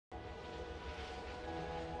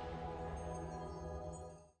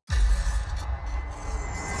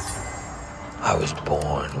I was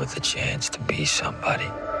born with a chance to be somebody.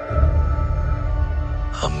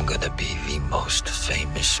 I'm gonna be the most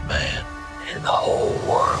famous man in the whole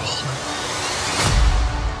world.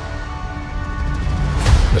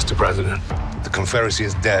 Mr. President, the Confederacy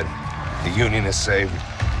is dead. The Union is saved.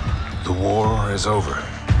 The war is over.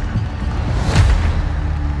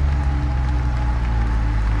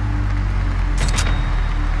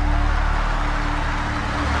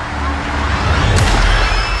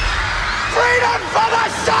 Freedom for the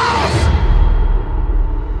South!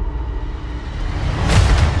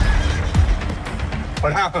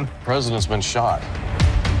 What happened? The president's been shot.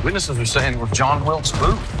 Witnesses are saying it was John Wilkes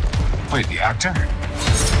Booth. Wait, the actor?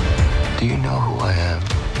 Do you know who I am?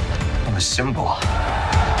 I'm a symbol.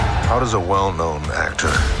 How does a well-known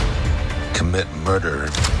actor commit murder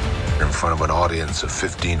in front of an audience of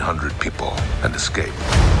 1,500 people and escape?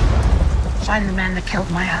 Find the man that killed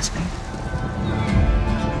my husband.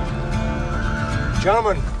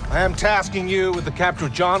 Gentlemen, I am tasking you with the capture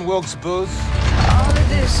of John Wilkes Booth. All of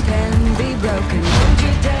this can be broken. Hold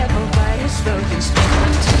your devil by his throat and spin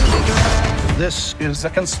him to the ground. This is a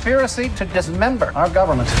conspiracy to dismember our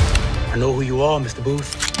government. I know who you are, Mr.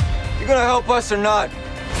 Booth. You gonna help us or not?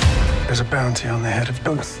 There's a bounty on the head of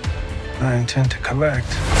Booth. I intend to collect.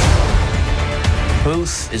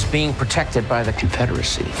 Booth is being protected by the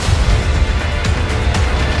Confederacy.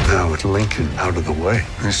 Now with Lincoln out of the way,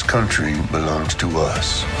 this country belongs to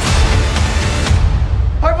us.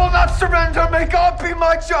 I will not surrender. May God be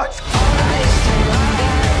my judge.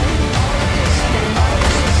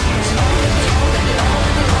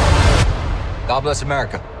 God bless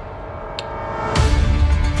America.